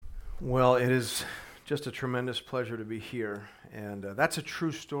Well, it is just a tremendous pleasure to be here, and that's a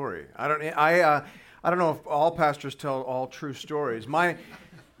true story. I don't know if all pastors tell all true stories. My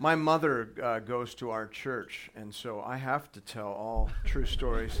mother goes to our church, and so I have to tell all true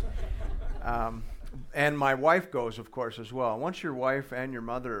stories. And my wife goes, of course, as well. Once your wife and your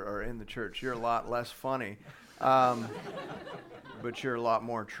mother are in the church, you're a lot less funny, but you're a lot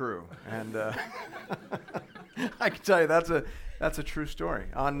more true. And I can tell you that's a true story.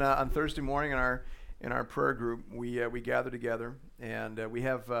 On Thursday morning in our prayer group, we gather together, and we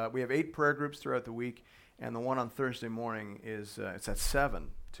have 8 prayer groups throughout the week, and the one on Thursday morning is it's at 7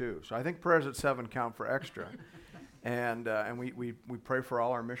 too. So I think prayers at 7 count for extra. And we pray for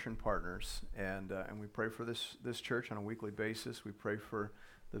all our mission partners, and we pray for this church on a weekly basis. We pray for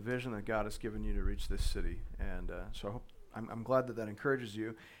the vision that God has given you to reach this city, and so I hope, I'm glad that encourages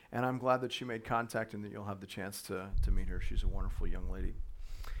you, and I'm glad that she made contact and that you'll have the chance to meet her. She's a wonderful young lady.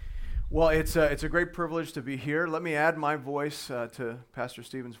 Well, it's a great privilege to be here. Let me add my voice to Pastor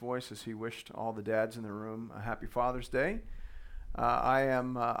Stephen's voice as he wished all the dads in the room a happy Father's Day. I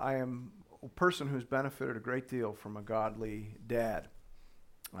am a person who's benefited a great deal from a godly dad.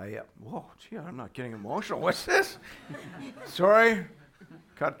 Whoa, gee, I'm not getting emotional. What's this? Sorry,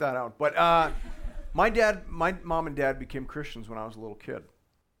 cut that out. But my mom and dad became Christians when I was a little kid.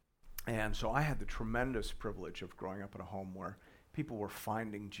 And so I had the tremendous privilege of growing up in a home where people were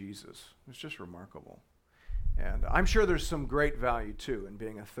finding Jesus. It was just remarkable. And I'm sure there's some great value, too, in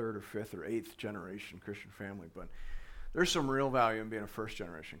being a 3rd or 5th or 8th generation Christian family. But there's some real value in being a 1st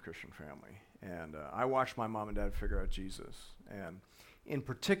generation Christian family. And I watched my mom and dad figure out Jesus. And in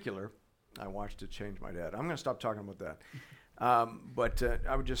particular, I watched it change my dad. I'm going to stop talking about that. But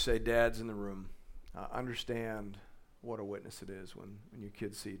I would just say, dads in the room, understand what a witness it is when your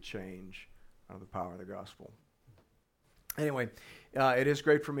kids see change out of the power of the gospel. Anyway, it is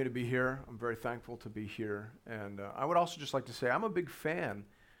great for me to be here. I'm very thankful to be here. And I would also just like to say I'm a big fan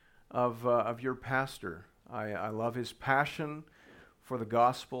of your pastor. I love his passion for the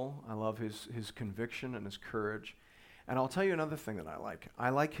gospel. I love his conviction and his courage. And I'll tell you another thing that I like. I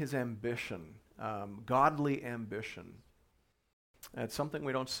like his ambition, godly ambition. It's something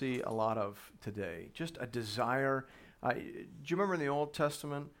we don't see a lot of today. Just a desire. Do you remember in the Old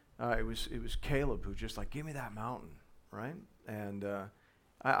Testament, it was Caleb who just like, give me that mountain, right? And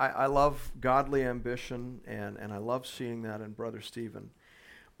I love godly ambition, and I love seeing that in Brother Stephen.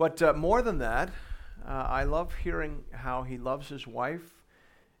 But more than that, I love hearing how he loves his wife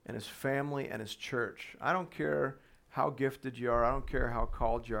and his family and his church. I don't care how gifted you are. I don't care how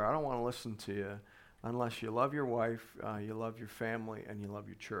called you are. I don't want to listen to you unless you love your wife, you love your family, and you love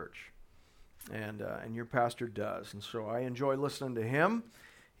your church. And your pastor does. And so I enjoy listening to him.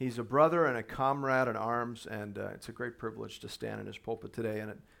 He's a brother and a comrade in arms, and it's a great privilege to stand in his pulpit today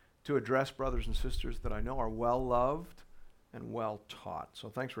and to address brothers and sisters that I know are well-loved and well-taught. So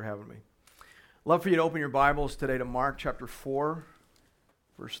thanks for having me. Love for you to open your Bibles today to Mark chapter 4,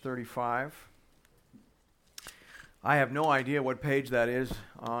 verse 35. I have no idea what page that is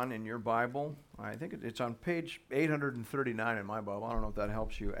on in your Bible. I think it's on page 839 in my Bible. I don't know if that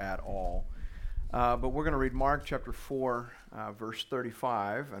helps you at all. But we're going to read Mark chapter 4, verse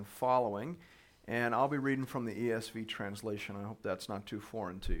 35 and following. And I'll be reading from the ESV translation. I hope that's not too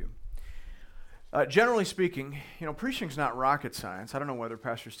foreign to you. Generally speaking, preaching's not rocket science. I don't know whether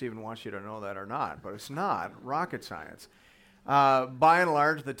Pastor Stephen wants you to know that or not, but it's not rocket science. By and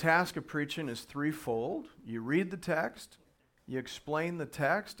large, the task of preaching is threefold. You read the text, you explain the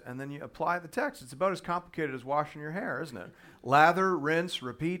text, and then you apply the text. It's about as complicated as washing your hair, isn't it? Lather, rinse,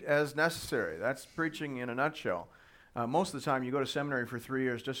 repeat as necessary. That's preaching in a nutshell. Most of the time, you go to seminary for 3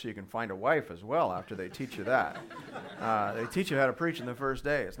 years just so you can find a wife as well after they teach you that. They teach you how to preach in the first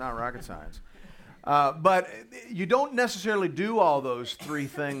day. It's not rocket science. But you don't necessarily do all those 3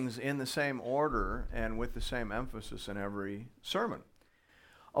 things in the same order and with the same emphasis in every sermon.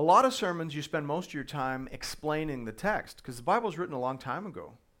 A lot of sermons, you spend most of your time explaining the text because the Bible was written a long time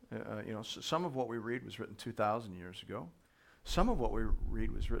ago. Some of what we read was written 2,000 years ago. Some of what we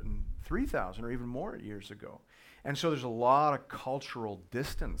read was written 3,000 or even more years ago. And so there's a lot of cultural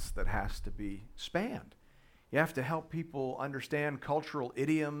distance that has to be spanned. You have to help people understand cultural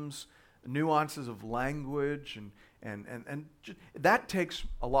idioms, nuances of language, and that takes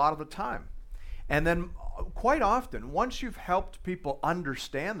a lot of the time. And then quite often, once you've helped people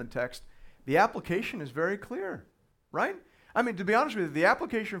understand the text, the application is very clear, right? I mean, to be honest with you, the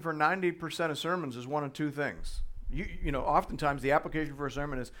application for 90% of sermons is one of 2 things. Oftentimes the application for a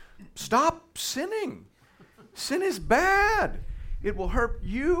sermon is, stop sinning. Sin is bad. It will hurt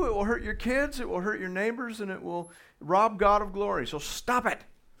you, it will hurt your kids, it will hurt your neighbors, and it will rob God of glory. So stop it.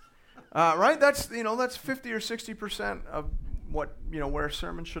 Right? That's 50 or 60% of what, where a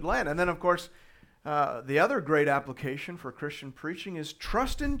sermon should land. And then, of course, the other great application for Christian preaching is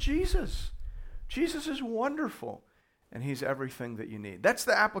trust in Jesus. Jesus is wonderful, and he's everything that you need. That's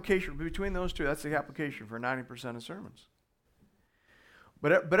the application between those two. That's the application for 90% of sermons.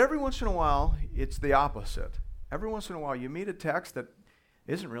 But every once in a while, it's the opposite. Every once in a while, you meet a text that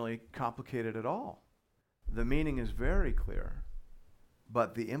isn't really complicated at all. The meaning is very clear,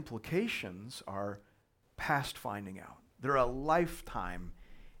 but the implications are past finding out. They're a lifetime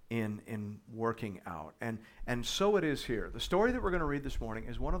in working out. And so it is here. The story that we're going to read this morning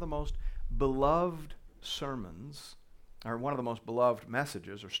is one of the most beloved sermons, or one of the most beloved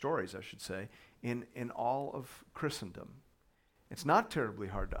messages, or stories, I should say, in all of Christendom. It's not terribly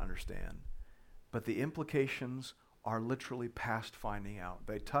hard to understand, but the implications are literally past finding out.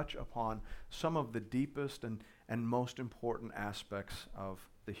 They touch upon some of the deepest and most important aspects of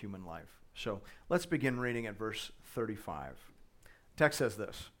the human life. So let's begin reading at verse 35. The text says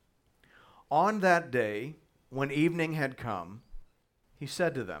this: On that day, when evening had come, he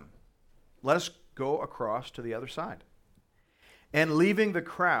said to them, "Let us go across to the other side." And leaving the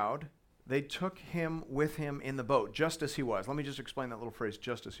crowd, they took him with him in the boat, just as he was. Let me just explain that little phrase,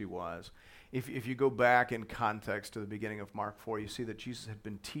 just as he was. If you go back in context to the beginning of Mark 4, you see that Jesus had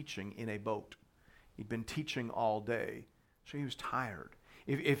been teaching in a boat. He'd been teaching all day, so he was tired.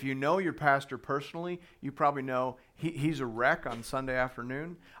 If you know your pastor personally, you probably know he's a wreck on Sunday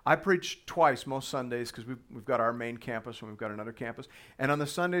afternoon. I preach twice most Sundays because we've got our main campus and we've got another campus. And on the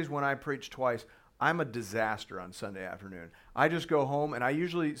Sundays when I preach twice, I'm a disaster on Sunday afternoon. I just go home and I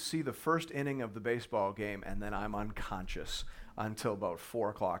usually see the first inning of the baseball game and then I'm unconscious until about 4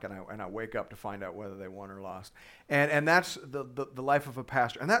 o'clock, and I wake up to find out whether they won or lost. And that's the life of a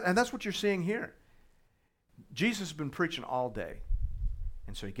pastor. And that's what you're seeing here. Jesus has been preaching all day.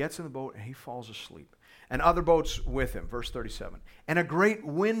 And so he gets in the boat and he falls asleep. And other boats with him, verse 37. And a great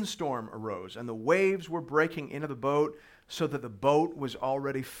windstorm arose, and the waves were breaking into the boat so that the boat was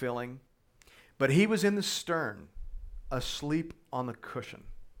already filling. But he was in the stern, asleep on the cushion.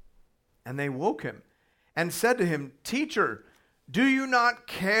 And they woke him and said to him, "Teacher, do you not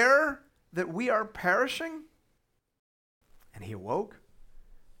care that we are perishing?" And he awoke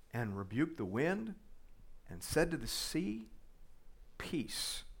and rebuked the wind and said to the sea,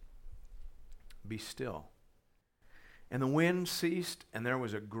 "Peace, be still." And the wind ceased, and there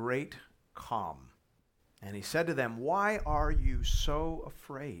was a great calm. And he said to them, "Why are you so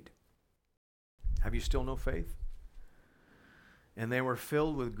afraid? Have you still no faith?" And they were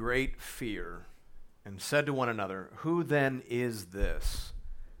filled with great fear and said to one another, "Who then is this,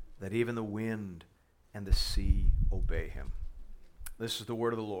 that even the wind and the sea obey him?" This is the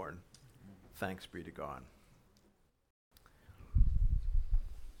word of the Lord. Thanks be to God.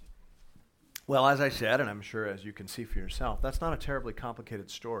 Well, as I said, and I'm sure as you can see for yourself, that's not a terribly complicated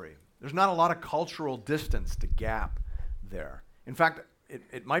story. There's not a lot of cultural distance to gap there. In fact,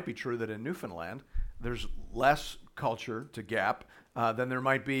 it might be true that in Newfoundland, there's less culture to gap than there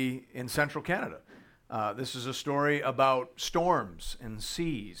might be in central Canada. This is a story about storms and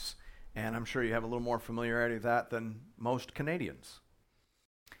seas, and I'm sure you have a little more familiarity with that than most Canadians.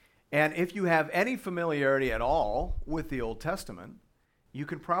 And if you have any familiarity at all with the Old Testament, you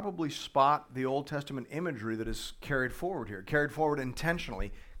can probably spot the Old Testament imagery that is carried forward here, carried forward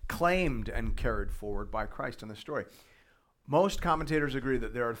intentionally, claimed and carried forward by Christ in this story. Most commentators agree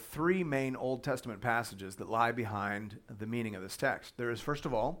that there are three main Old Testament passages that lie behind the meaning of this text. There is, first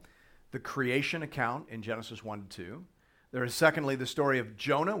of all, the creation account in Genesis 1 to 2. There is, secondly, the story of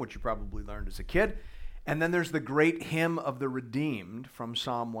Jonah, which you probably learned as a kid. And then there's the great hymn of the redeemed from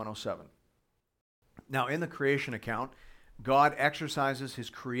Psalm 107. Now, in the creation account, God exercises his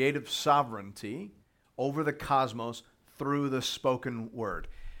creative sovereignty over the cosmos through the spoken word.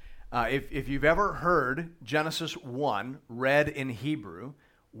 If you've ever heard Genesis 1 read in Hebrew,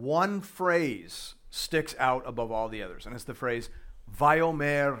 one phrase sticks out above all the others, and it's the phrase,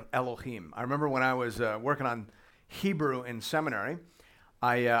 Vayomer Elohim. I remember when I was working on Hebrew in seminary,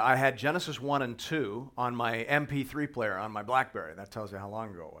 I had Genesis 1 and 2 on my MP3 player on my BlackBerry. That tells you how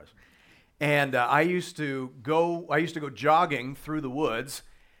long ago it was. And I used to go jogging through the woods,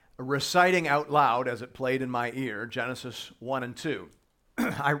 reciting out loud as it played in my ear, Genesis 1 and 2.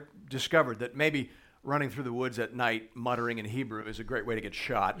 I discovered that maybe running through the woods at night muttering in Hebrew is a great way to get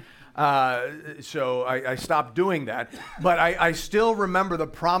shot. So I stopped doing that. But I still remember the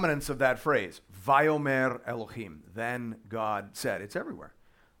prominence of that phrase, Vayomer Elohim. Then God said. It's everywhere.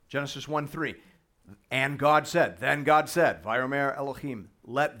 Genesis 1:3. And God said. Then God said. Vayomer Elohim.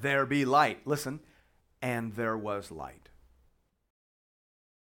 Let there be light. Listen. And there was light.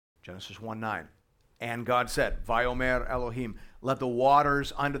 Genesis 1:9. And God said, Vayomer Elohim, let the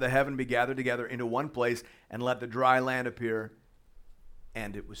waters under the heaven be gathered together into one place, and let the dry land appear.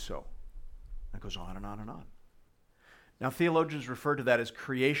 And it was so. It goes on and on and on. Now, theologians refer to that as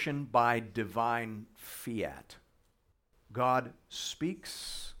creation by divine fiat. God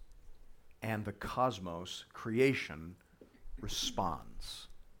speaks, and the cosmos, creation, responds.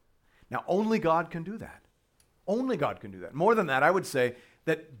 Now, only God can do that. Only God can do that. More than that, I would say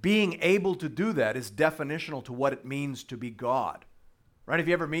that being able to do that is definitional to what it means to be God. Right? If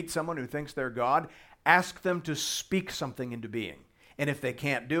you ever meet someone who thinks they're God, ask them to speak something into being. And if they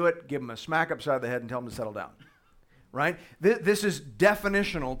can't do it, give them a smack upside the head and tell them to settle down. Right? This is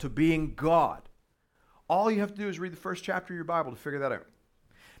definitional to being God. All you have to do is read the first chapter of your Bible to figure that out.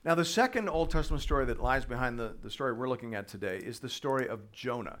 Now, the second Old Testament story that lies behind the story we're looking at today is the story of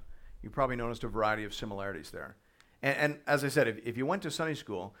Jonah. You probably noticed a variety of similarities there. And as I said, if you went to Sunday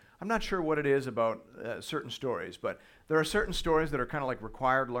school, I'm not sure what it is about certain stories, but there are certain stories that are kind of like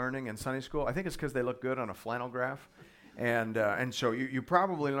required learning in Sunday school. I think it's because they look good on a flannel graph. And so you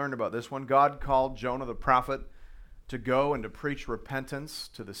probably learned about this one. God called Jonah the prophet to go and to preach repentance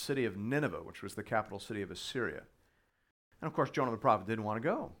to the city of Nineveh, which was the capital city of Assyria. And of course, Jonah the prophet didn't want to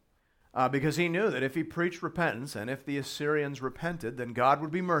go because he knew that if he preached repentance and if the Assyrians repented, then God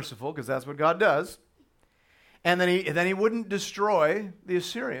would be merciful, because that's what God does. And then he wouldn't destroy the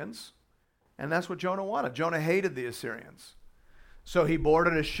Assyrians. And that's what Jonah wanted. Jonah hated the Assyrians. So he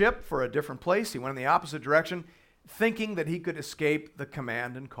boarded a ship for a different place. He went in the opposite direction, thinking that he could escape the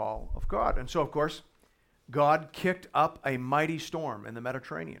command and call of God. And so, of course, God kicked up a mighty storm in the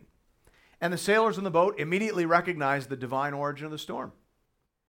Mediterranean. And the sailors in the boat immediately recognized the divine origin of the storm.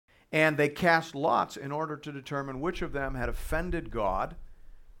 And they cast lots in order to determine which of them had offended God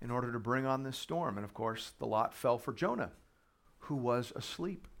in order to bring on this storm. And of course, the lot fell for Jonah, who was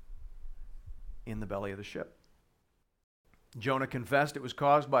asleep in the belly of the ship. Jonah confessed it was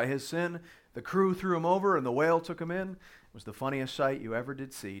caused by his sin. The crew threw him over and the whale took him in. It was the funniest sight you ever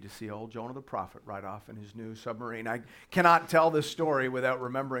did see, to see old Jonah the prophet ride off in his new submarine. I cannot tell this story without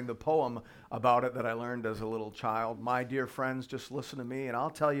remembering the poem about it that I learned as a little child. My dear friends, just listen to me and I'll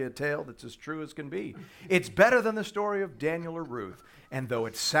tell you a tale that's as true as can be. It's better than the story of Daniel or Ruth. And though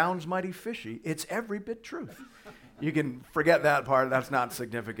it sounds mighty fishy, it's every bit truth. You can forget that part. That's not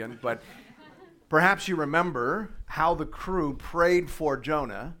significant. But perhaps you remember how the crew prayed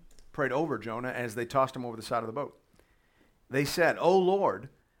over Jonah as they tossed him over the side of the boat. They said, O Lord,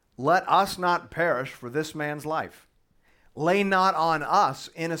 let us not perish for this man's life. Lay not on us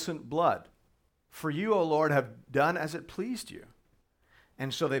innocent blood. For you, O Lord, have done as it pleased you.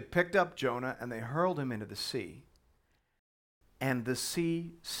 And so they picked up Jonah and they hurled him into the sea. And the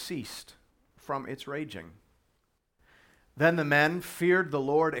sea ceased from its raging. Then the men feared the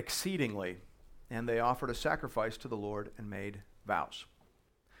Lord exceedingly, and they offered a sacrifice to the Lord and made vows.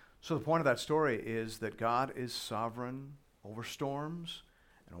 So the point of that story is that God is sovereign over storms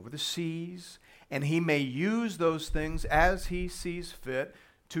and over the seas, and he may use those things as he sees fit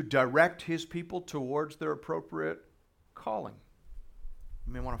to direct his people towards their appropriate calling.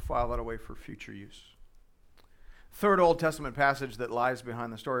 You may want to file that away for future use. Third Old Testament passage that lies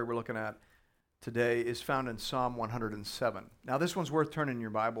behind the story we're looking at today is found in Psalm 107. Now, this one's worth turning your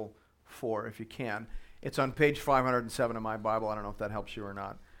Bible for if you can. It's on page 507 of my Bible. I don't know if that helps you or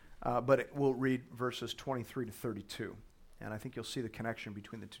not. But we'll read verses 23 to 32. And I think you'll see the connection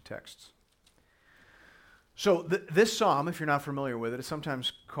between the two texts. So this psalm, if you're not familiar with it, is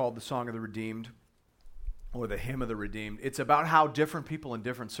sometimes called the Song of the Redeemed or the Hymn of the Redeemed. It's about how different people in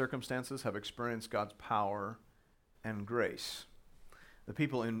different circumstances have experienced God's power and grace. The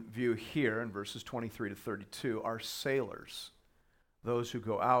people in view here in verses 23 to 32 are sailors, those who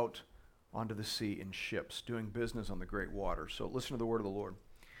go out onto the sea in ships, doing business on the great water. So listen to the word of the Lord.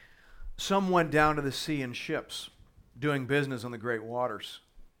 Some went down to the sea in ships, doing business on the great waters.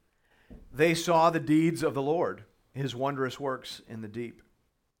 They saw the deeds of the Lord, his wondrous works in the deep.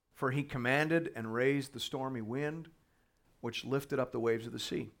 For he commanded and raised the stormy wind, which lifted up the waves of the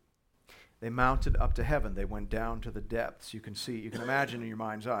sea. They mounted up to heaven. They went down to the depths. You can imagine in your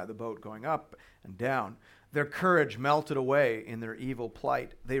mind's eye the boat going up and down. Their courage melted away in their evil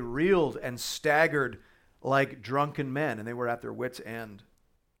plight. They reeled and staggered like drunken men, and they were at their wits' end.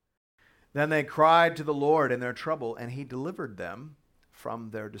 Then they cried to the Lord in their trouble, and he delivered them from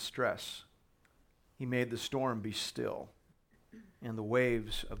their distress. He made the storm be still, and the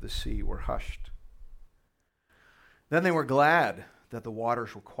waves of the sea were hushed. Then they were glad that the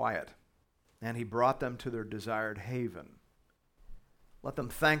waters were quiet, and he brought them to their desired haven. Let them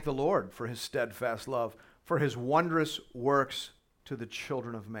thank the Lord for his steadfast love, for his wondrous works to the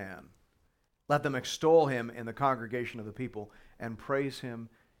children of man. Let them extol him in the congregation of the people and praise him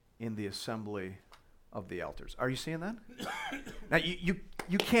in the assembly of the elders. Are you seeing that? Now,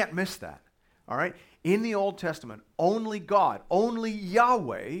 you can't miss that. All right? In the Old Testament, only God, only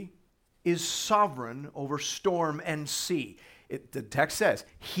Yahweh is sovereign over storm and sea. The text says,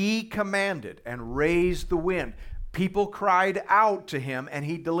 he commanded and raised the wind. People cried out to him, and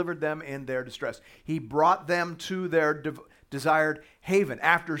he delivered them in their distress. He brought them to their desired haven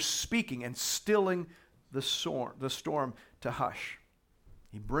after speaking and stilling the storm to hush.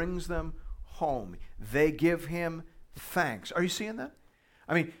 He brings them home. They give him thanks. Are you seeing that?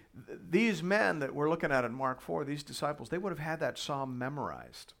 I mean, these men that we're looking at in Mark 4, these disciples, they would have had that psalm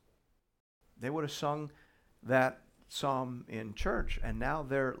memorized. They would have sung that psalm in church, and now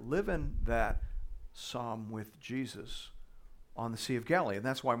they're living that psalm with Jesus on the Sea of Galilee. And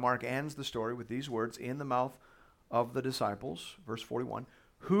that's why Mark ends the story with these words in the mouth of the disciples, verse 41,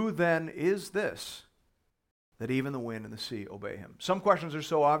 who then is this that even the wind and the sea obey him? Some questions are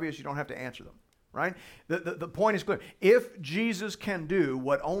so obvious you don't have to answer them, right? The point is clear. If Jesus can do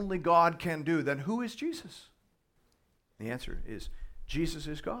what only God can do, then who is Jesus? The answer is Jesus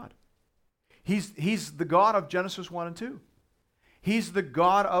is God. He's the God of Genesis 1 and 2. He's the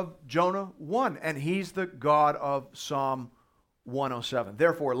God of Jonah 1, and he's the God of Psalm 107.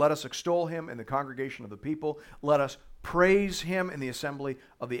 Therefore, let us extol him in the congregation of the people. Let us praise him in the assembly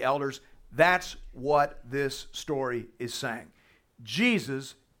of the elders. That's what this story is saying.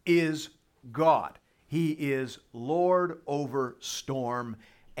 Jesus is God. He is Lord over storm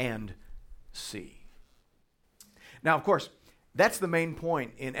and sea. Now, of course, that's the main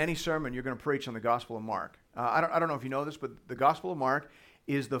point in any sermon you're going to preach on the Gospel of Mark. I don't know if you know this, but the Gospel of Mark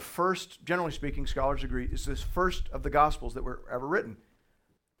is the first, generally speaking, scholars agree, is this first of the Gospels that were ever written.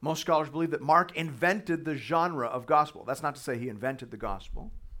 Most scholars believe that Mark invented the genre of Gospel. That's not to say he invented the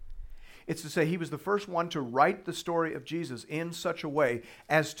Gospel. It's to say he was the first one to write the story of Jesus in such a way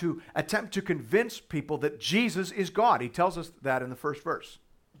as to attempt to convince people that Jesus is God. He tells us that in the first verse.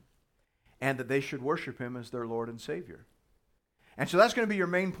 And that they should worship him as their Lord and Savior. And so that's going to be your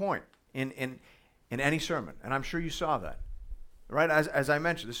main point in any sermon. And I'm sure you saw that. Right? As I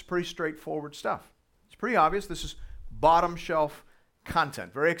mentioned, this is pretty straightforward stuff. It's pretty obvious. This is bottom shelf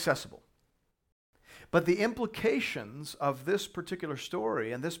content, very accessible. But the implications of this particular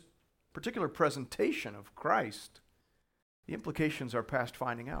story and this particular presentation of Christ, the implications are past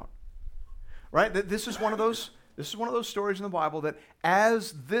finding out. Right? This is one of those stories in the Bible that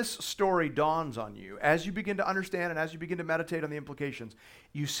as this story dawns on you, as you begin to understand and as you begin to meditate on the implications,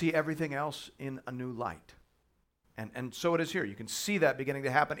 you see everything else in a new light. And so it is here. You can see that beginning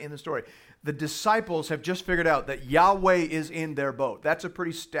to happen in the story. The disciples have just figured out that Yahweh is in their boat. That's a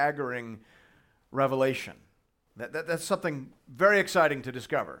pretty staggering revelation. That's something very exciting to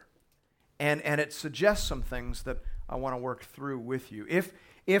discover. And it suggests some things that I want to work through with you.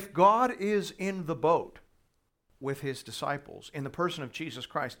 If God is in the boat with his disciples in the person of Jesus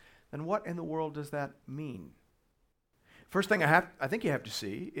Christ, then what in the world does that mean? First thing I think you have to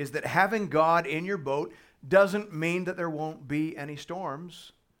see is that having God in your boat doesn't mean that there won't be any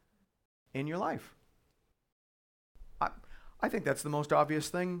storms in your life. I think that's the most obvious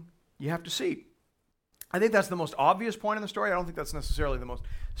thing you have to see. I think that's the most obvious point in the story. I don't think that's necessarily the most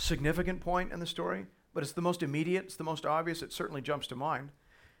significant point in the story, but it's the most immediate, it's the most obvious. It certainly jumps to mind.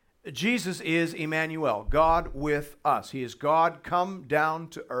 Jesus is Emmanuel, God with us. He is God come down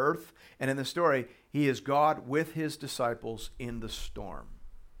to earth, and in the story, he is God with his disciples in the storm.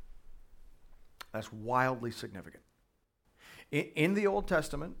 That's wildly significant. In the Old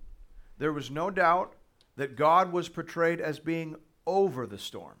Testament, there was no doubt that God was portrayed as being over the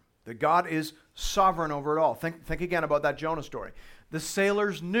storm, that God is sovereign over it all. Think again about that Jonah story. The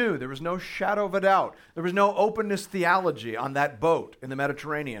sailors knew, there was no shadow of a doubt. There was no openness theology on that boat in the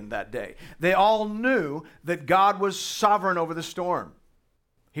Mediterranean that day. They all knew that God was sovereign over the storm.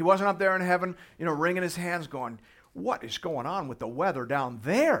 He wasn't up there in heaven, wringing his hands going, what is going on with the weather down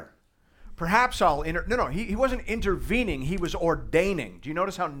there? Perhaps I'll No, he wasn't intervening. He was ordaining. Do you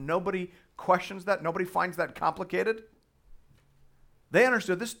notice how nobody questions that? Nobody finds that complicated? They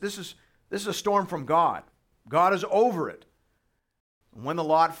understood this is a storm from God. God is over it. When the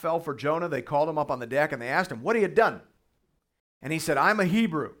lot fell for Jonah, they called him up on the deck and they asked him what he had done. And he said, I'm a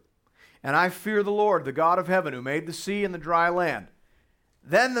Hebrew, and I fear the Lord, the God of heaven, who made the sea and the dry land.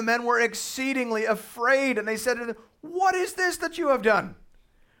 Then the men were exceedingly afraid, and they said to him, what is this that you have done?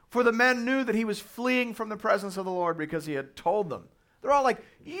 For the men knew that he was fleeing from the presence of the Lord because he had told them. They're all like,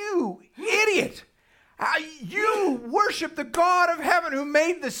 you idiot! You worship the God of heaven who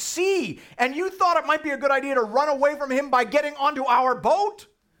made the sea, and you thought it might be a good idea to run away from him by getting onto our boat?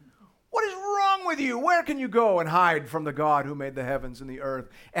 What is wrong with you? Where can you go and hide from the God who made the heavens and the earth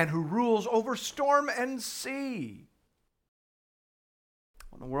and who rules over storm and sea?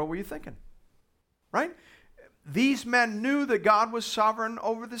 What in the world were you thinking? Right? These men knew that God was sovereign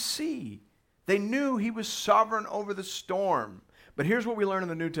over the sea. They knew he was sovereign over the storm. But here's what we learn in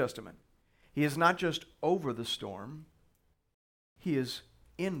the New Testament. He is not just over the storm, he is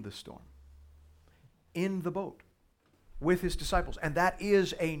in the storm, in the boat, with his disciples. And that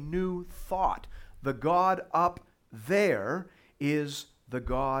is a new thought. The God up there is the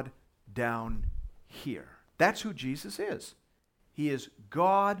God down here. That's who Jesus is. He is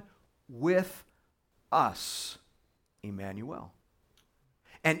God with us, Emmanuel.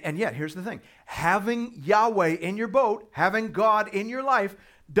 And yet, here's the thing. Having Yahweh in your boat, having God in your life,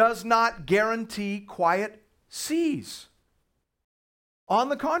 does not guarantee quiet seas. On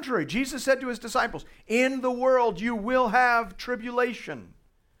the contrary, Jesus said to his disciples, in the world you will have tribulation.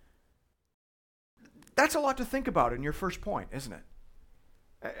 That's a lot to think about in your first point, isn't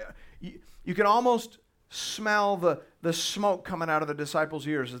it? You can almost smell the smoke coming out of the disciples'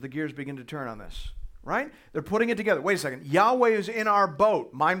 ears as the gears begin to turn on this, right? They're putting it together. Wait a second. Yahweh is in our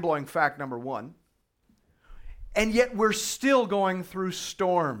boat. Mind-blowing fact number one. And yet we're still going through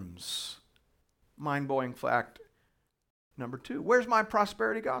storms. Mind-blowing fact number two. Where's my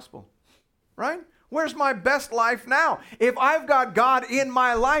prosperity gospel? Right? Where's my best life now? If I've got God in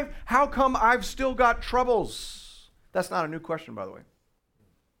my life, how come I've still got troubles? That's not a new question, by the way.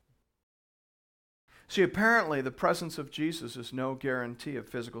 See, apparently the presence of Jesus is no guarantee of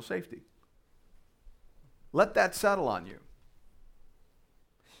physical safety. Let that settle on you.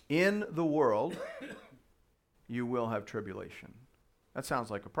 In the world, you will have tribulation. That sounds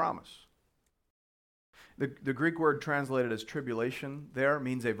like a promise. The Greek word translated as tribulation there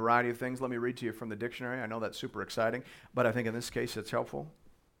means a variety of things. Let me read to you from the dictionary. I know that's super exciting, but I think in this case it's helpful.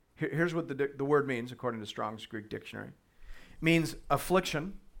 Here's what the word means according to Strong's Greek dictionary. It means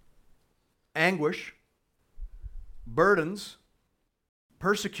affliction, anguish, burdens,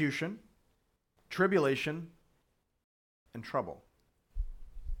 persecution, tribulation, and trouble.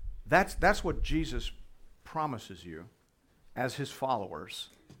 That's what Jesus promises you as his followers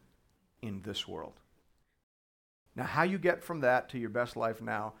in this world. Now, how you get from that to your best life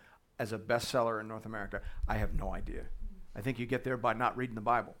now as a bestseller in North America, I have no idea. I think you get there by not reading the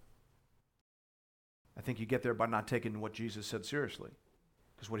Bible. I think you get there by not taking what Jesus said seriously.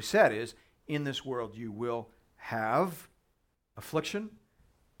 Because what he said is, in this world you will have affliction,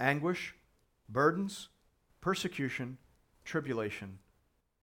 anguish, burdens, persecution, tribulation,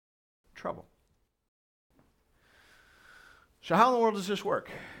 trouble. So how in the world does this work?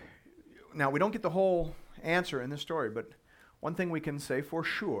 Now, we don't get the whole answer in this story, but one thing we can say for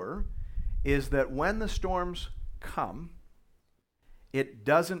sure is that when the storms come, it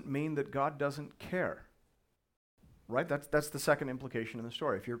doesn't mean that God doesn't care. Right? That's the second implication in the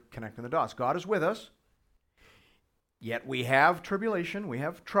story, if you're connecting the dots. God is with us, yet we have tribulation, we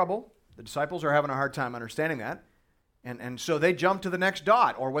have trouble. The disciples are having a hard time understanding that. And so they jump to the next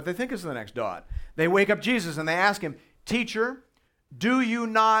dot, or what they think is the next dot. They wake up Jesus and they ask him, "Teacher, do you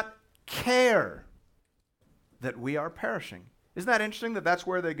not care that we are perishing?" Isn't that interesting that that's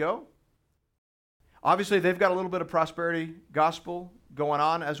where they go? Obviously, they've got a little bit of prosperity gospel going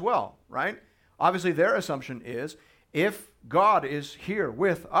on as well, right? Obviously, their assumption is, if God is here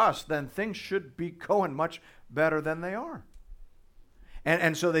with us, then things should be going much better than they are.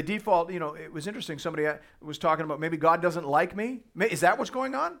 And so they default, it was interesting, somebody was talking about maybe God doesn't like me. Is that what's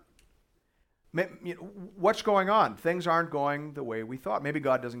going on? What's going on? Things aren't going the way we thought. Maybe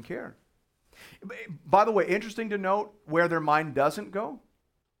God doesn't care. By the way, interesting to note where their mind doesn't go.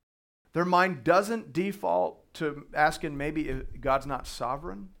 Their mind doesn't default to asking maybe if God's not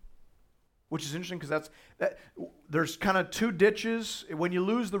sovereign, which is interesting because there's kind of two ditches. When you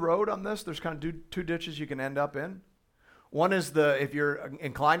lose the road on this, there's kind of two ditches you can end up in. One is if you're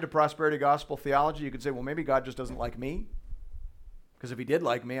inclined to prosperity gospel theology, you could say, well, maybe God just doesn't like me. Because if he did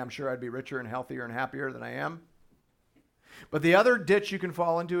like me, I'm sure I'd be richer and healthier and happier than I am. But the other ditch you can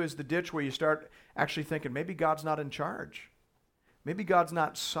fall into is the ditch where you start actually thinking, maybe God's not in charge. Maybe God's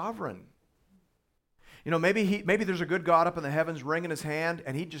not sovereign. Maybe there's a good God up in the heavens wringing his hand,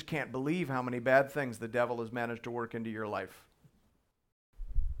 and he just can't believe how many bad things the devil has managed to work into your life.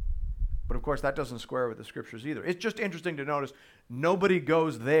 But of course, that doesn't square with the scriptures either. It's just interesting to notice nobody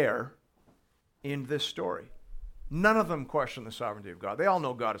goes there in this story. None of them question the sovereignty of God. They all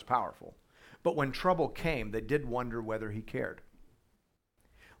know God is powerful. But when trouble came, they did wonder whether he cared.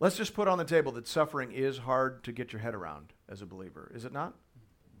 Let's just put on the table that suffering is hard to get your head around as a believer. Is it not?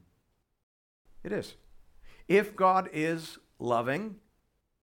 It is. If God is loving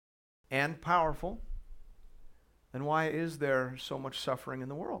and powerful, then why is there so much suffering in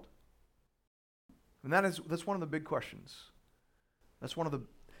the world? And that's one of the big questions. That's one of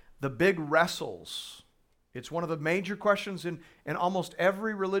the big wrestles. It's one of the major questions in almost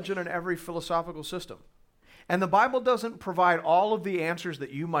every religion and every philosophical system. And the Bible doesn't provide all of the answers that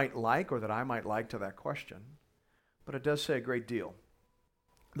you might like or that I might like to that question, but it does say a great deal.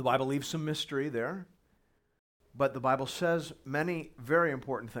 The Bible leaves some mystery there, but the Bible says many very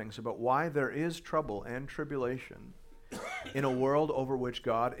important things about why there is trouble and tribulation in a world over which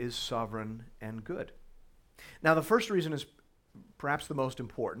God is sovereign and good. Now, the first reason is perhaps the most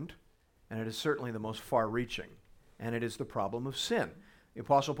important, and it is certainly the most far-reaching, and it is the problem of sin. The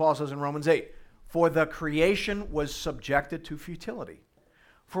Apostle Paul says in Romans 8, "For the creation was subjected to futility.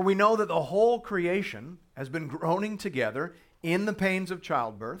 For we know that the whole creation has been groaning together in the pains of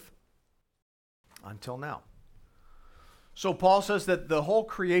childbirth until now." So Paul says that the whole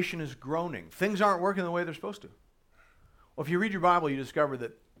creation is groaning. Things aren't working the way they're supposed to. Well, if you read your Bible, you discover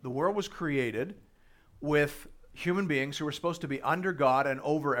that the world was created with human beings who were supposed to be under God and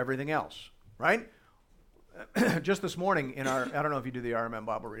over everything else, right? Just this morning in our, I don't know if you do the RMM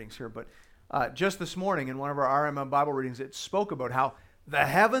Bible readings here, but just this morning in one of our RMM Bible readings, it spoke about how the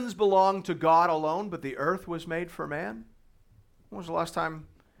heavens belong to God alone, but the earth was made for man. When was the last time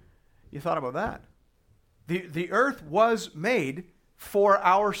you thought about that? The earth was made for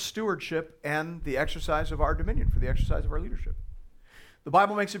our stewardship and the exercise of our dominion, for the exercise of our leadership. The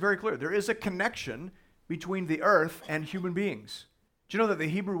Bible makes it very clear. There is a connection between the earth and human beings. Do you know that the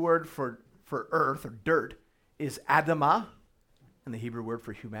Hebrew word for earth or dirt is Adamah, and the Hebrew word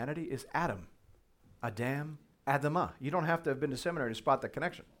for humanity is Adam. Adam, Adamah. You don't have to have been to seminary to spot that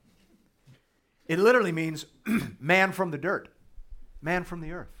connection. It literally means man from the dirt, man from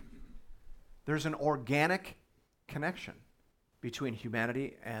the earth. There's an organic connection between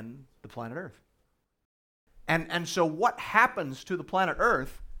humanity and the planet Earth. And so what happens to the planet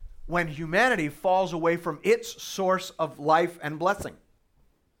Earth when humanity falls away from its source of life and blessing?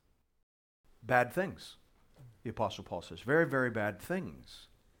 Bad things, the Apostle Paul says. Very, very bad things.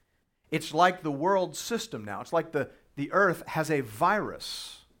 It's like the world system now. It's like the earth has a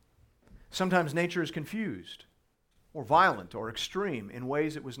virus. Sometimes nature is confused or violent or extreme in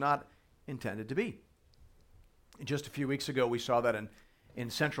ways it was not intended to be. Just a few weeks ago, we saw that in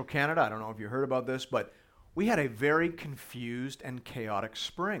central Canada. I don't know if you heard about this, but we had a very confused and chaotic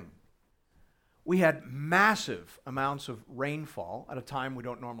spring. We had massive amounts of rainfall at a time we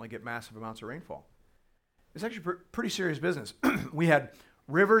don't normally get massive amounts of rainfall. It's actually pretty serious business. We had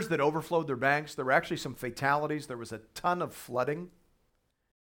rivers that overflowed their banks. There were actually some fatalities. There was a ton of flooding.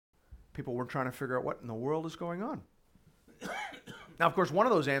 People were trying to figure out what in the world is going on. Now, of course, one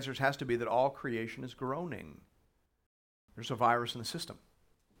of those answers has to be that all creation is groaning. There's a virus in the system.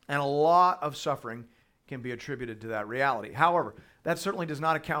 And a lot of suffering can be attributed to that reality. However, that certainly does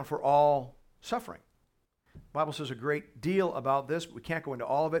not account for all suffering. The Bible says a great deal about this, but we can't go into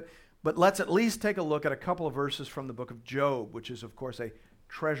all of it. But let's at least take a look at a couple of verses from the book of Job, which is, of course, a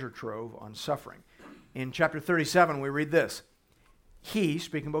treasure trove on suffering. In chapter 37, we read this. He,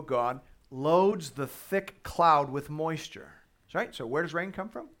 speaking about God, loads the thick cloud with moisture. Right? So where does rain come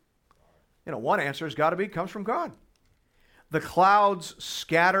from? One answer has got to be comes from God. The clouds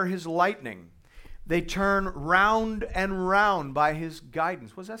scatter his lightning. They turn round and round by his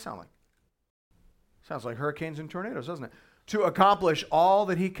guidance. What does that sound like? Sounds like hurricanes and tornadoes, doesn't it? To accomplish all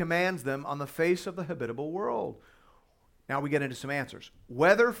that he commands them on the face of the habitable world. Now we get into some answers.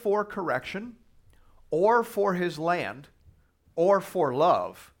 Whether for correction, or for his land, or for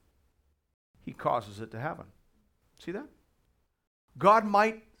love, he causes it to happen. See that? God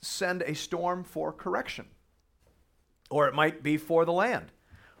might send a storm for correction, or it might be for the land,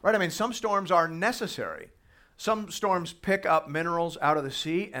 right? I mean, some storms are necessary. Some storms pick up minerals out of the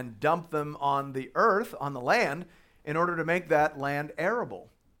sea and dump them on the earth, on the land, in order to make that land arable.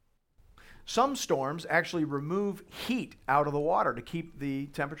 Some storms actually remove heat out of the water to keep the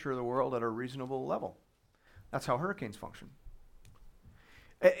temperature of the world at a reasonable level. That's how hurricanes function.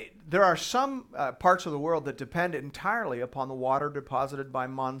 There are some parts of the world that depend entirely upon the water deposited by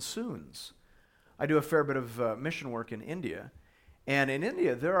monsoons. I do a fair bit of mission work in India. And in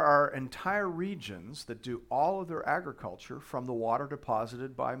India, there are entire regions that do all of their agriculture from the water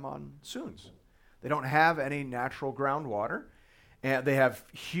deposited by monsoons. They don't have any natural groundwater. And they have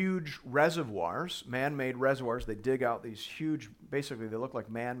huge reservoirs, man-made reservoirs. They dig out these huge, basically they look like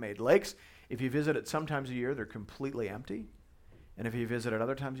man-made lakes. If you visit it sometimes a year, they're completely empty. And if you visit at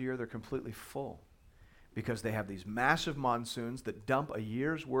other times of year, they're completely full because they have these massive monsoons that dump a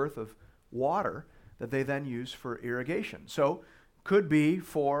year's worth of water that they then use for irrigation. So could be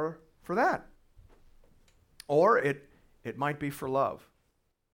for that. Or it might be for love.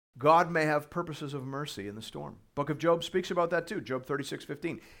 God may have purposes of mercy in the storm. Book of Job speaks about that too. Job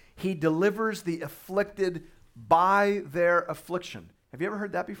 36:15. He delivers the afflicted by their affliction. Have you ever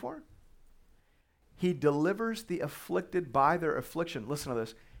heard that before? He delivers the afflicted by their affliction. Listen to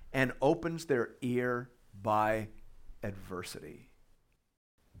this. And opens their ear by adversity.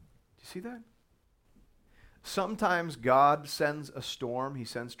 Do you see that? Sometimes God sends a storm. He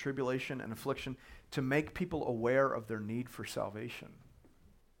sends tribulation and affliction to make people aware of their need for salvation.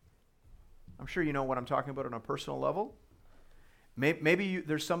 I'm sure you know what I'm talking about on a personal level. Maybe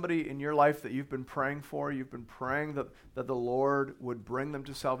there's somebody in your life that you've been praying for. You've been praying that the Lord would bring them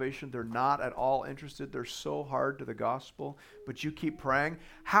to salvation. They're not at all interested. They're so hard to the gospel, but you keep praying.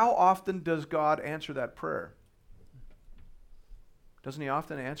 How often does God answer that prayer? Doesn't he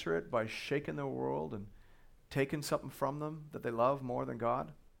often answer it by shaking the world and taking something from them that they love more than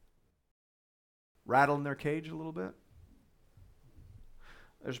God? Rattling their cage a little bit?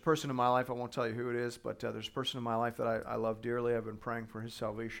 There's a person in my life, I won't tell you who it is, but there's a person in my life that I love dearly. I've been praying for his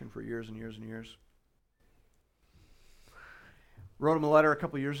salvation for years and years and years. Wrote him a letter a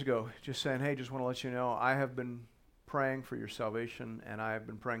couple years ago just saying, hey, just want to let you know, I have been praying for your salvation, and I have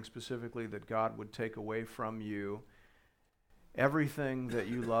been praying specifically that God would take away from you everything that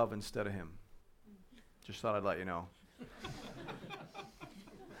you love instead of him. Just thought I'd let you know.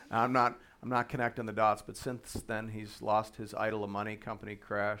 I'm not connecting the dots, but since then he's lost his idol of money, company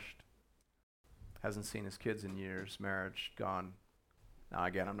crashed, hasn't seen his kids in years, marriage gone. Now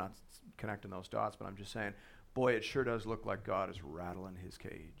again, I'm not connecting those dots, but I'm just saying, boy, it sure does look like God is rattling his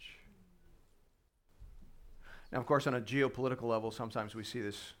cage. Now, of course, on a geopolitical level, sometimes we see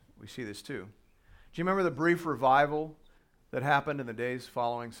this too. Do you remember the brief revival that happened in the days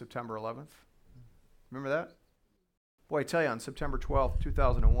following September 11th? Remember that? Boy, I tell you, on September 12th,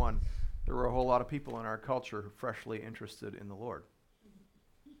 2001, there were a whole lot of people in our culture freshly interested in the Lord.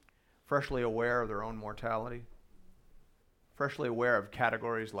 Freshly aware of their own mortality. Freshly aware of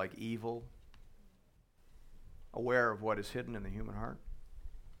categories like evil. Aware of what is hidden in the human heart.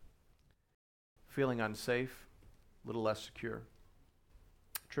 Feeling unsafe, a little less secure.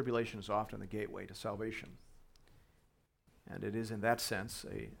 Tribulation is often the gateway to salvation. And it is, in that sense,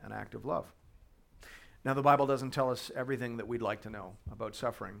 an act of love. Now, the Bible doesn't tell us everything that we'd like to know about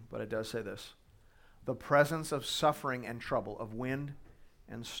suffering, but it does say this. The presence of suffering and trouble, of wind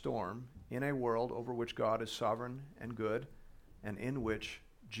and storm, in a world over which God is sovereign and good, and in which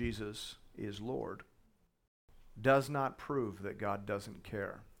Jesus is Lord, does not prove that God doesn't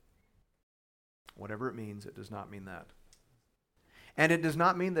care. Whatever it means, it does not mean that. And it does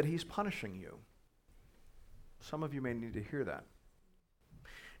not mean that he's punishing you. Some of you may need to hear that.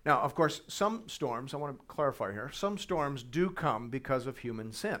 Now, of course, some storms, I want to clarify here, some storms do come because of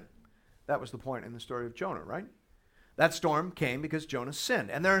human sin. That was the point in the story of Jonah, right? That storm came because Jonah sinned.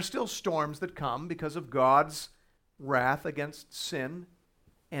 And there are still storms that come because of God's wrath against sin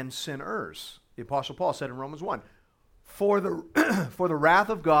and sinners. The Apostle Paul said in Romans 1, for the wrath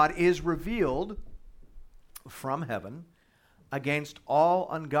of God is revealed from heaven against all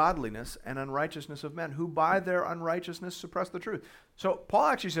ungodliness and unrighteousness of men, who by their unrighteousness suppress the truth. So Paul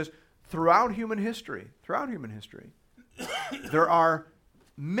actually says, throughout human history, there are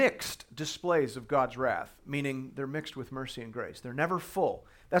mixed displays of God's wrath, meaning they're mixed with mercy and grace. They're never full.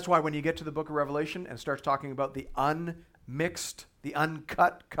 That's why when you get to the book of Revelation and starts talking about the unmixed, the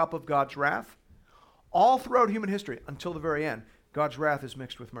uncut cup of God's wrath, all throughout human history, until the very end, God's wrath is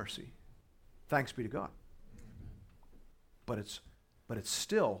mixed with mercy. Thanks be to God. But it's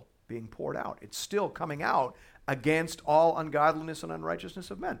still being poured out. It's still coming out against all ungodliness and unrighteousness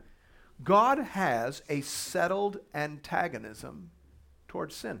of men. God has a settled antagonism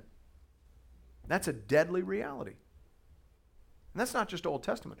towards sin. That's a deadly reality. And that's not just Old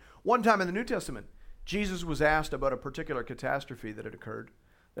Testament. One time in the New Testament, Jesus was asked about a particular catastrophe that had occurred,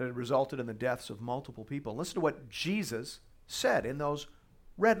 that had resulted in the deaths of multiple people. Listen to what Jesus said in those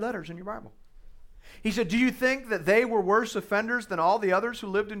red letters in your Bible. He said, do you think that they were worse offenders than all the others who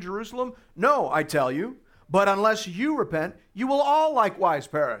lived in Jerusalem? No, I tell you, but unless you repent, you will all likewise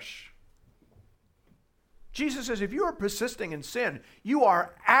perish. Jesus says, if you are persisting in sin, you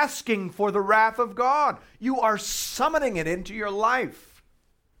are asking for the wrath of God. You are summoning it into your life.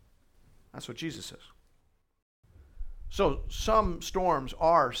 That's what Jesus says. So some storms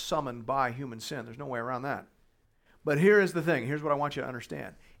are summoned by human sin. There's no way around that. But here is the thing. Here's what I want you to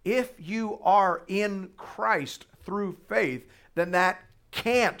understand. If you are in Christ through faith, then that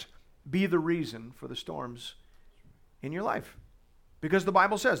can't be the reason for the storms in your life. Because the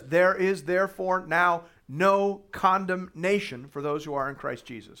Bible says, there is therefore now no condemnation for those who are in Christ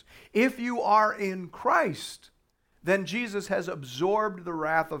Jesus. If you are in Christ, then Jesus has absorbed the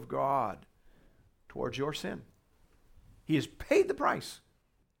wrath of God towards your sin. He has paid the price.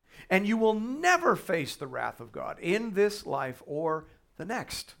 And you will never face the wrath of God in this life or the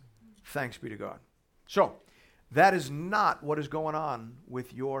next. Thanks be to God. So, that is not what is going on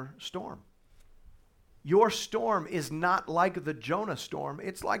with your storm. Your storm is not like the Jonah storm.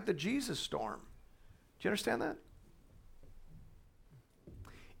 It's like the Jesus storm. Do you understand that?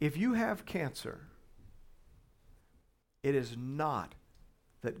 If you have cancer, it is not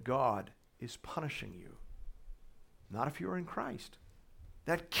that God is punishing you. Not if you're in Christ.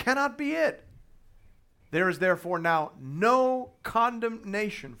 That cannot be it. There is therefore now no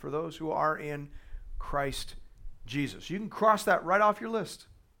condemnation for those who are in Christ Jesus. You can cross that right off your list.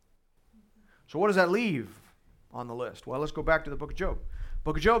 So what does that leave on the list? Well, let's go back to the book of Job.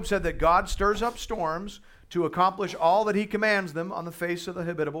 Book of Job said that God stirs up storms to accomplish all that he commands them on the face of the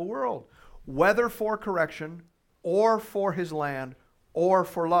habitable world, whether for correction or for his land or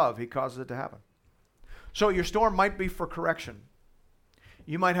for love, he causes it to happen. So your storm might be for correction.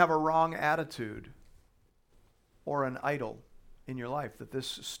 You might have a wrong attitude or an idol in your life that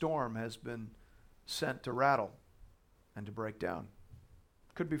this storm has been sent to rattle and to break down.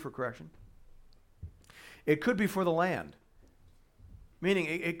 Could be for correction. It could be for the land. Meaning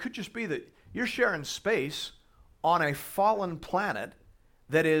it could just be that you're sharing space on a fallen planet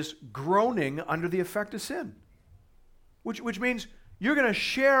that is groaning under the effect of sin. Which means you're going to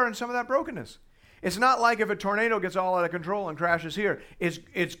share in some of that brokenness. It's not like if a tornado gets all out of control and crashes here,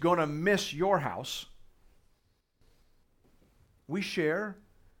 it's going to miss your house. We share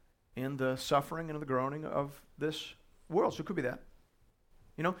in the suffering and the groaning of this world. So it could be that.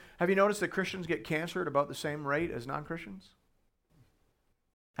 You know, have you noticed that Christians get cancer at about the same rate as non-Christians?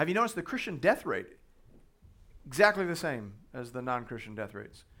 Have you noticed the Christian death rate exactly the same as the non-Christian death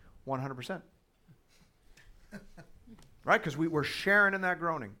rates? 100%. Right? Because we're sharing in that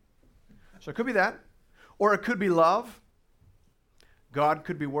groaning. So it could be that. Or it could be love. God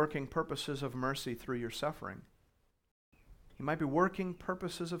could be working purposes of mercy through your suffering. He might be working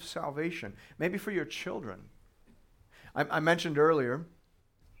purposes of salvation. Maybe for your children. I mentioned earlier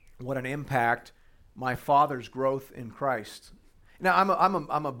what an impact my father's growth in Christ. Now,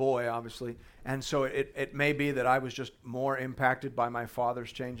 I'm a boy, obviously, and so it may be that I was just more impacted by my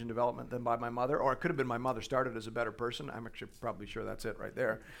father's change and development than by my mother, or it could have been my mother started as a better person. I'm actually probably sure that's it right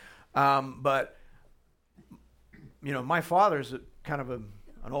there. But, you know, my father's kind of an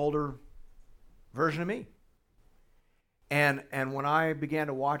older version of me. And when I began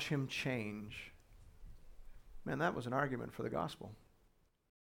to watch him change, man, that was an argument for the gospel.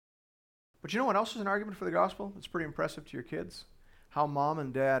 But you know what else is an argument for the gospel? It's pretty impressive to your kids. How mom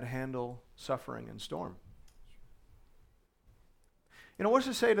and dad handle suffering and storm. You know, what does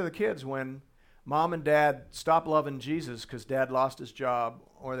it say to the kids when mom and dad stop loving Jesus because dad lost his job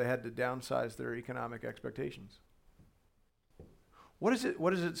or they had to downsize their economic expectations? What does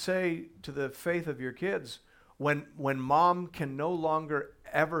it say to the faith of your kids when mom can no longer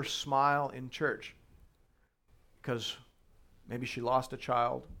ever smile in church because maybe she lost a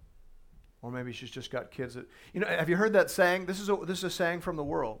child? Or maybe she's just got kids that, you know, have you heard that saying? This is a saying from the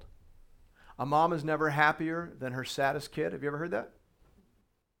world. A mom is never happier than her saddest kid. Have you ever heard that?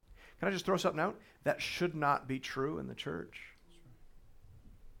 Can I just throw something out? That should not be true in the church.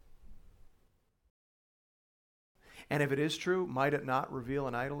 And if it is true, might it not reveal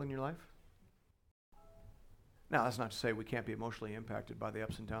an idol in your life? Now, that's not to say we can't be emotionally impacted by the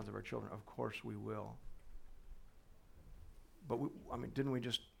ups and downs of our children. Of course we will. But didn't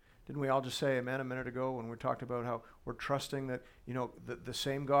we all just say amen a minute ago when we talked about how we're trusting that, you know, the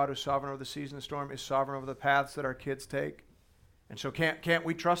same God who's sovereign over the seas and the storm is sovereign over the paths that our kids take? And so can't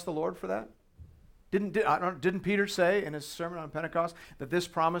we trust the Lord for that? Didn't Peter say in his sermon on Pentecost that this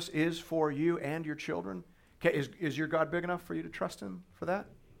promise is for you and your children? Is your God big enough for you to trust him for that?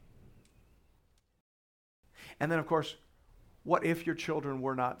 And then, of course, what if your children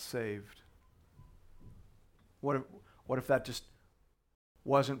were not saved? What if that just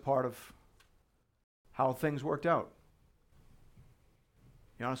wasn't part of how things worked out?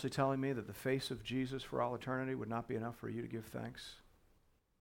 You honestly telling me that the face of Jesus for all eternity would not be enough for you to give thanks?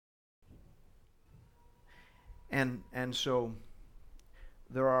 And so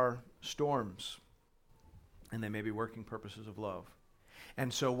there are storms, and they may be working purposes of love.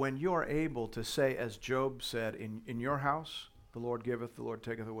 And so when you're able to say, as Job said, in your house, the Lord giveth, the Lord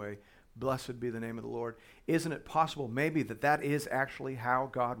taketh away, blessed be the name of the Lord, isn't it possible maybe that is actually how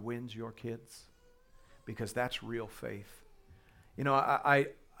God wins your kids? Because that's real faith. You know, I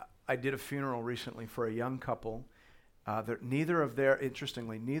did a funeral recently for a young couple. Neither of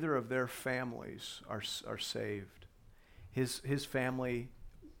their families are saved. His family,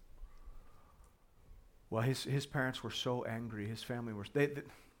 well, his parents were so angry. His family were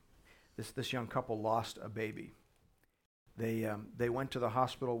this young couple lost a baby. They went to the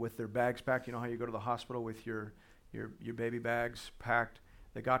hospital with their bags packed. You know how you go to the hospital with your baby bags packed.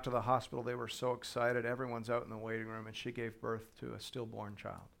 They got to the hospital. They were so excited. Everyone's out in the waiting room, and she gave birth to a stillborn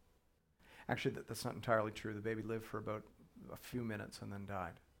child. Actually, that's not entirely true. The baby lived for about a few minutes and then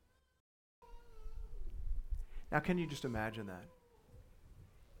died. Now, can you just imagine that?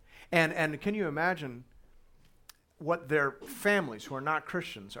 And can you imagine what their families who are not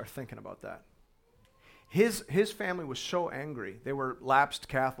Christians are thinking about that? His family was so angry. They were lapsed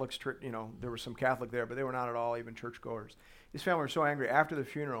Catholics. There was some Catholic there, but they were not at all even churchgoers. His family was so angry. After the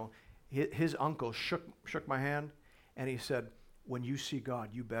funeral, his uncle shook my hand, and he said, "When you see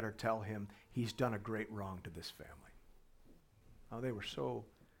God, you better tell him he's done a great wrong to this family." Oh, they were so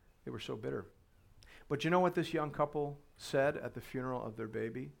bitter. But you know what this young couple said at the funeral of their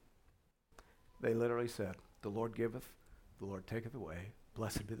baby? They literally said, "The Lord giveth, the Lord taketh away.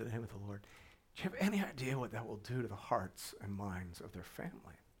 Blessed be the name of the Lord." Do you have any idea what that will do to the hearts and minds of their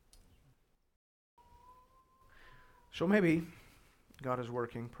family? So maybe God is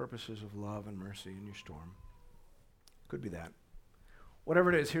working purposes of love and mercy in your storm. Could be that. Whatever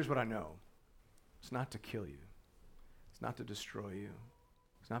it is, here's what I know. It's not to kill you. It's not to destroy you.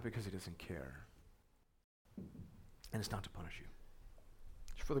 It's not because he doesn't care. And it's not to punish you.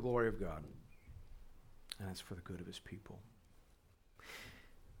 It's for the glory of God. And it's for the good of his people.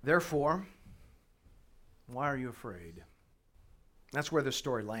 Therefore, why are you afraid? That's where the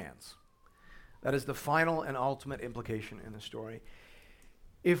story lands. That is the final and ultimate implication in the story.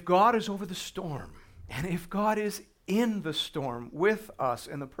 If God is over the storm, and if God is in the storm with us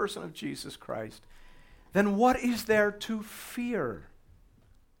in the person of Jesus Christ, then what is there to fear?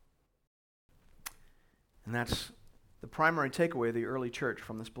 And that's the primary takeaway of the early church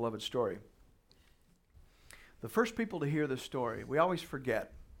from this beloved story. The first people to hear this story, we always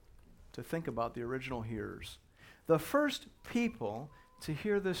forget to think about the original hearers. The first people to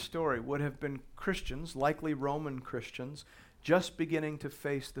hear this story would have been Christians, likely Roman Christians, just beginning to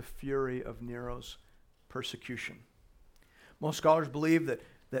face the fury of Nero's persecution. Most scholars believe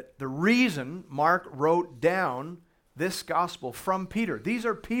that the reason Mark wrote down this gospel from Peter, these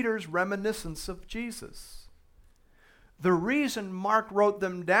are Peter's reminiscence of Jesus. The reason Mark wrote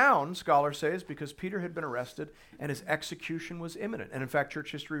them down, scholars say, is because Peter had been arrested and his execution was imminent. And in fact,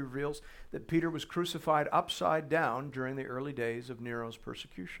 church history reveals that Peter was crucified upside down during the early days of Nero's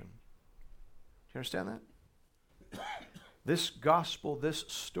persecution. Do you understand that? This gospel, this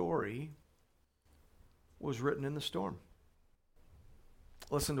story, was written in the storm.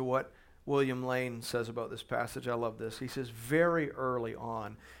 Listen to what William Lane says about this passage. I love this. He says, very early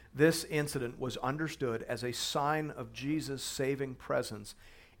on, this incident was understood as a sign of Jesus' saving presence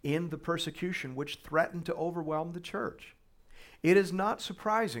in the persecution which threatened to overwhelm the church. It is not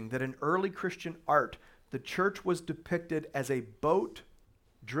surprising that in early Christian art, the church was depicted as a boat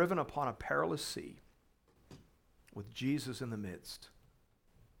driven upon a perilous sea with Jesus in the midst.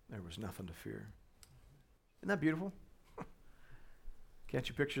 There was nothing to fear. Isn't that beautiful? Can't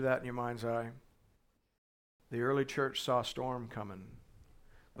you picture that in your mind's eye? The early church saw a storm coming.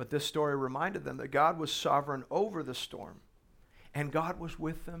 But this story reminded them that God was sovereign over the storm, and God was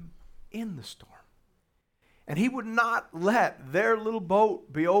with them in the storm. And he would not let their little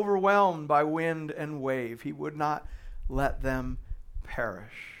boat be overwhelmed by wind and wave. He would not let them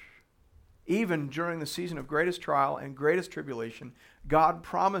perish. Even during the season of greatest trial and greatest tribulation, God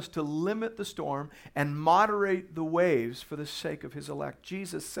promised to limit the storm and moderate the waves for the sake of his elect.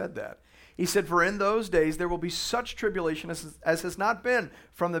 Jesus said that. He said, "For in those days there will be such tribulation as has not been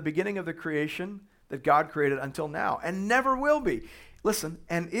from the beginning of the creation that God created until now, and never will be." Listen,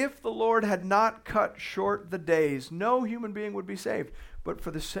 "And if the Lord had not cut short the days, no human being would be saved. But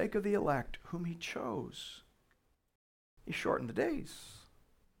for the sake of the elect, whom he chose, he shortened the days."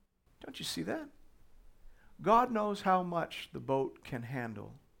 Don't you see that? God knows how much the boat can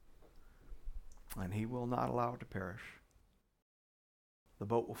handle, and he will not allow it to perish. The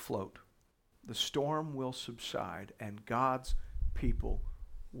boat will float. The storm will subside, and God's people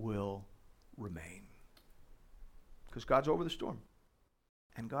will remain. Because God's over the storm,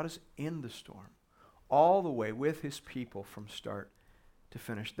 and God is in the storm all the way with his people from start to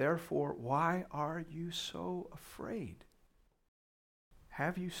finish. Therefore, why are you so afraid?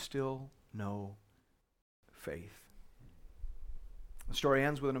 Have you still no faith? The story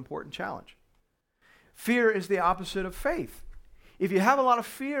ends with an important challenge. Fear is the opposite of faith. If you have a lot of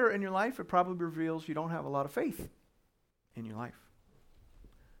fear in your life, it probably reveals you don't have a lot of faith in your life.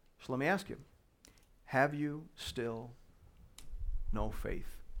 So let me ask you, have you still no faith?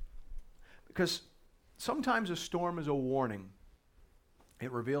 Because sometimes a storm is a warning.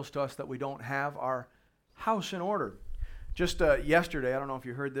 It reveals to us that we don't have our house in order. Just yesterday, I don't know if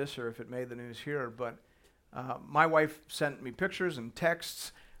you heard this or if it made the news here, but my wife sent me pictures and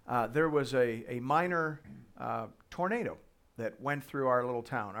texts. There was a minor tornado that went through our little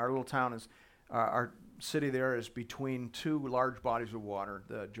town. Our little town is, our city there is between two large bodies of water,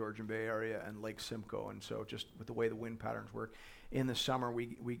 the Georgian Bay area and Lake Simcoe. And so just with the way the wind patterns work, in the summer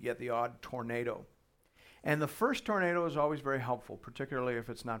we get the odd tornado. And the first tornado is always very helpful, particularly if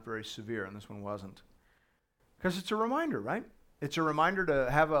it's not very severe, and this one wasn't. Because it's a reminder, right? It's a reminder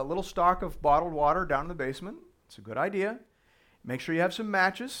to have a little stock of bottled water down in the basement. It's a good idea. Make sure you have some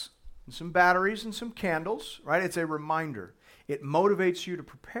matches and some batteries and some candles, right? It's a reminder. It motivates you to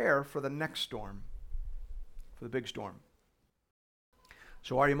prepare for the next storm, for the big storm.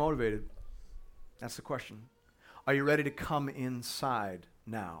 So are you motivated? That's the question. Are you ready to come inside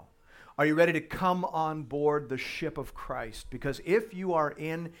now? Are you ready to come on board the ship of Christ? Because if you are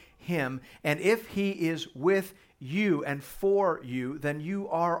in Him, and if He is with you and for you, then you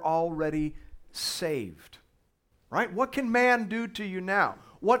are already saved. Right? What can man do to you now?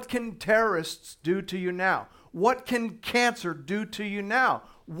 What can terrorists do to you now? What can cancer do to you now?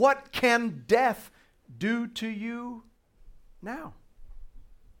 What can death do to you now?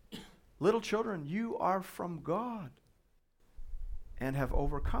 Little children, you are from God and have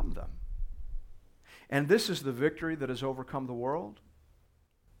overcome them. And this is the victory that has overcome the world,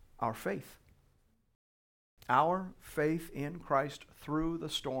 our faith. Our faith in Christ through the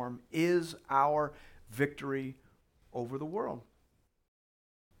storm is our victory over the world.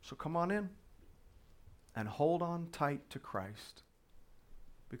 So come on in and hold on tight to Christ,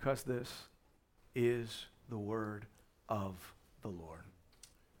 because this is the word of the Lord.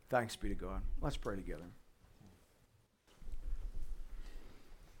 Thanks be to God. Let's pray together.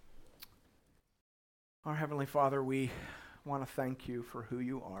 Our Heavenly Father, we want to thank you for who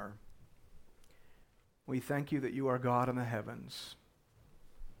you are. We thank you that you are God in the heavens.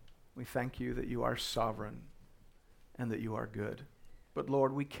 We thank you that you are sovereign and that you are good. But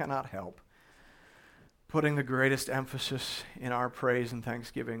Lord, we cannot help putting the greatest emphasis in our praise and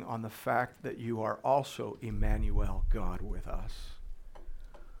thanksgiving on the fact that you are also Emmanuel, God with us.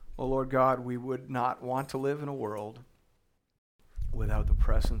 Oh Lord God, we would not want to live in a world without the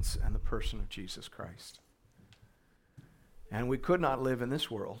presence and the person of Jesus Christ. And we could not live in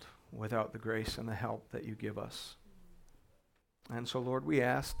this world without the grace and the help that you give us. And so, Lord, we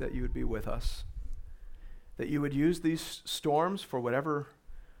ask that you would be with us, that you would use these storms for whatever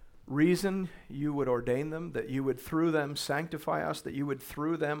reason you would ordain them, that you would through them sanctify us, that you would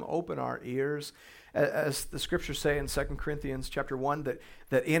through them open our ears. As the scriptures say in 2 Corinthians chapter 1,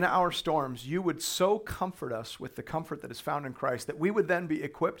 that in our storms you would so comfort us with the comfort that is found in Christ, that we would then be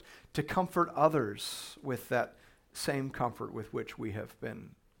equipped to comfort others with that same comfort with which we have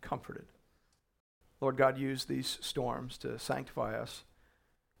been comforted. Lord God, use these storms to sanctify us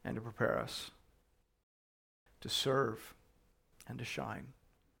and to prepare us to serve and to shine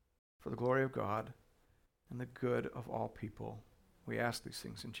for the glory of God and the good of all people. We ask these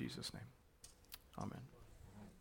things in Jesus' name. Amen.